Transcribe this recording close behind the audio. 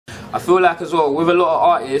I feel like as well with a lot of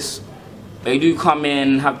artists, they do come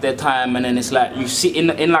in, have their time, and then it's like you see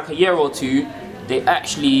in like a year or two, they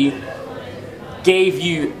actually gave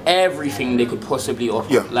you everything they could possibly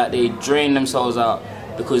offer. Yeah. Like they drained themselves out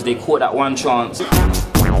because they caught that one chance.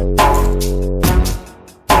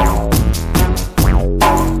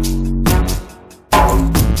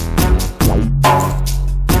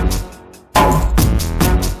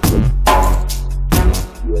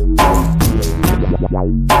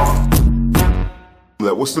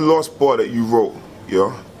 Like, what's the last bar that you wrote?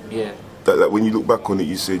 Yeah. Yeah. That like when you look back on it,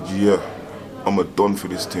 you said, yeah, I'm a don for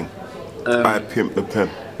this thing. I pimp the pen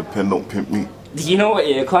don't pimp me. You know what?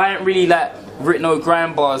 Yeah, 'cause I ain't really like written no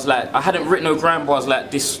grime bars. Like I hadn't written no grime bars like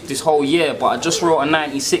this whole year, but I just wrote a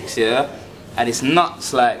 96, yeah, and it's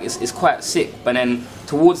nuts. Like it's quite sick. But then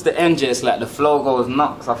towards the end, just like the flow goes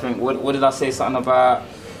nuts. I think what did I say? Something about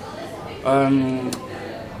I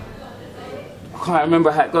can't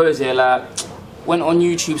remember how it goes here. Like. Went on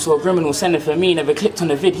YouTube, saw a criminal sending for me, never clicked on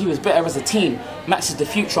the vid, he was better as a team. Max is the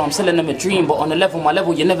future, I'm selling them a dream, but on my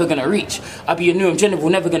level, you're never gonna reach. I be a new general,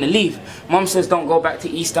 never gonna leave. Mum says don't go back to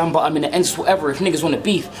East Ham, but I'm in the ends whatever, if niggas wanna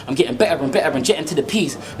beef. I'm getting better and jetting to the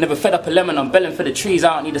peas. Never fed up a lemon, I'm belling for the trees.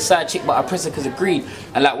 I don't need a side chick, but I press it cause of greed.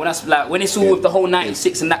 And like when it's all with the whole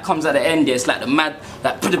 96 and that comes at the end, yeah, it's like the mad,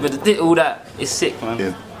 like all that, it's sick,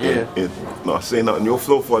 man. Yeah. No, say nothing, you're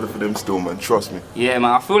flow father for them still, man, trust me. Yeah,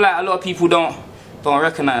 man, I feel like a lot of people don't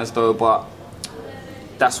recognize though, but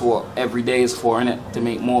that's what every day is for, innit? To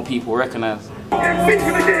make more people recognize.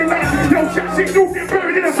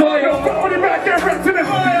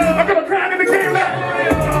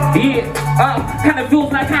 Kinda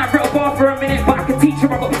feels like I haven't wrote a bar for a minute, but I can teach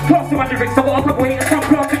her. I got class in my lyrics, I got a couple haters, some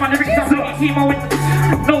class in my lyrics. I'm not emo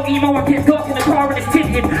and no emo, I get dark in the car and it's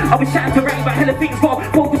tinted. I was chatting to Ray about hella things,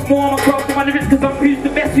 but focus more on my craft and my lyrics, cause I'm who's the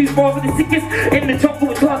best, who's bars are the sickest. In the jungle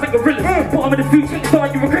with cars like gorillas. Bottom of the food chain, star,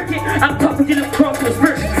 you're a cricket. I'm tough with your little cross to the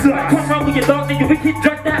spirit. Come round with your dog, then you're wicked.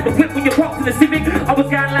 Drag that, the whip when you're pops in the Civic. I was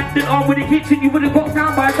going like the arm with the kitchen, you would've got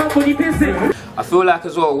down by somebody pissing. I feel like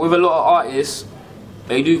as well, with a lot of artists,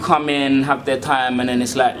 they do come in, have their time, and then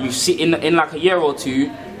it's like you see in like a year or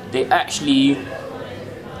two, they actually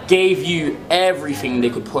gave you everything they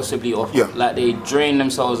could possibly offer. Yeah. Like they drained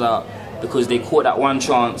themselves out because they caught that one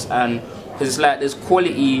chance, and because it's like there's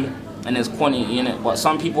quality and there's quantity in it, but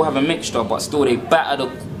some people have a mixture, but still they batter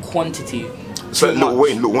the quantity. It's like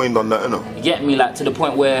Lil Wayne done that, innit? You get me? Like to the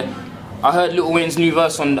point where I heard Lil Wayne's new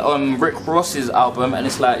verse on Rick Ross's album, and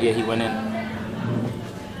it's like, yeah, he went in.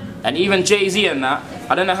 And even Jay-Z and that,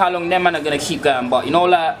 I don't know how long them man are gonna keep going, but you know,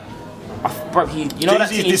 like, bro, you know that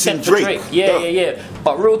thing he sent for Drake? Yeah.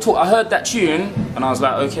 But real talk, I heard that tune, and I was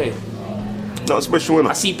like, okay. Not special,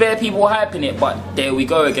 innit? I see bare people hyping it, but there we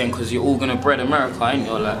go again, because you're all gonna bread America, ain't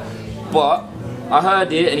you? Like, but I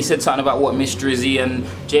heard it, and he said something about what Miss Drizzy and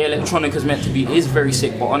Jay Electronica is meant to be. It is very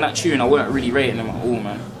sick, but on that tune, I weren't really rating him at all,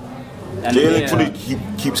 man. And Jay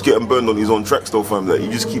Electronica keeps getting burned on his own tracks though, fam. Like, he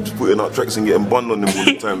just keeps putting out tracks and getting banned on them all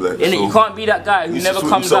the time. Like, so you can't be that guy who never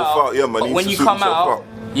comes out, yeah, man, but when you come out,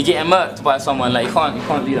 you're getting murked by someone. Like, you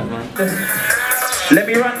can't do that, man. Let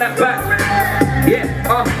me run that back. Yeah.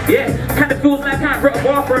 Kinda feels like I haven't wrote a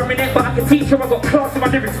bar for a minute, but I can teach her. I got class in my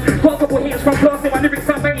lyrics. Got a couple haters from class in my lyrics.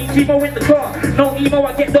 I'm banging emo in the car. No emo,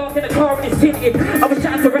 I get dark in the car and it's tinted. I was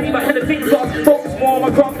chatting to Ray about hella things, but I focus more on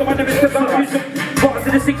my craft and my lyrics, cause I'm using bars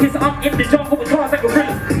of the sickest. I'm in the jungle with cars like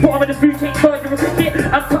gorillas. Bottom of the food chain, star, you're a cricket.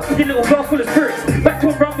 I'm tough with your little glass full of spirits. Back to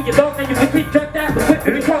a run with your dog, now you're wicked. Drag that, the whip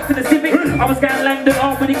with the cross in the Civic. I was going lang the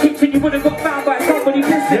arm with the kitchen, you would've got found by somebody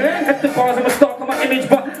pissing. Left the bars, I'm a stalk on my image,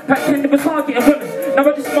 but back then it was targeting women. Now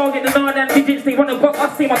I just target the 9 and digits, they wanna buck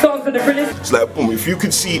us, see my dogs are the realest. It's like, boom, if you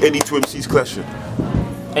could see any two MCs clashing.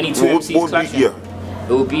 Any two MCs clashing? It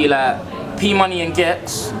would be like P Money and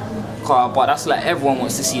Gets. But that's like everyone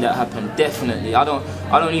wants to see that happen. Definitely. I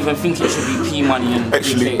don't even think it should be P Money and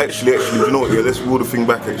actually, you know what? Yeah, let's roll the thing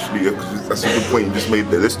back. Actually, yeah, because that's a good point you just made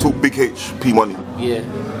there. Let's talk Big H, P Money. Yeah.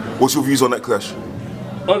 What's your views on that clash?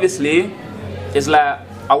 Obviously, it's like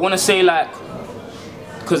I want to say like,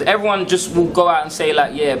 because everyone just will go out and say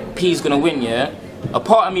like, yeah, P's gonna win. Yeah. A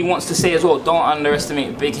part of me wants to say as well, don't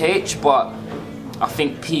underestimate Big H, but I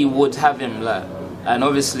think P would have him. Like, and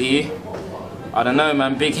obviously, I don't know,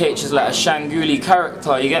 man. Big H is like a Shanguli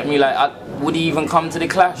character. You get me? Like, would he even come to the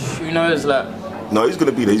clash? Who knows? Like, no, he's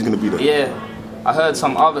gonna be there. He's gonna be there. Yeah, I heard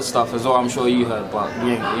some other stuff as well. I'm sure you heard, but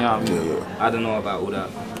you know what I mean? Yeah. I don't know about all that.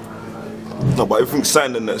 No, but everything's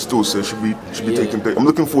signed in that still, so it should be taking place. I'm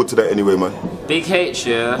looking forward to that anyway, man. Big H,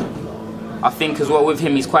 yeah. I think as well with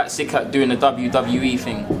him, he's quite sick at doing the WWE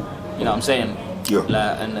thing. You know what I'm saying? Yeah.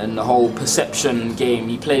 Like, and the whole perception game.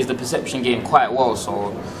 He plays the perception game quite well,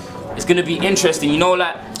 so it's gonna be interesting, you know,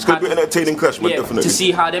 like it's gonna be an entertaining clash, man, definitely. To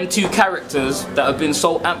see how them two characters that have been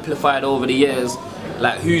so amplified over the years,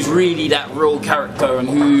 like who's really that real character and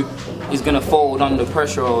who is gonna fold under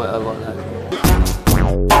pressure or whatever. Like.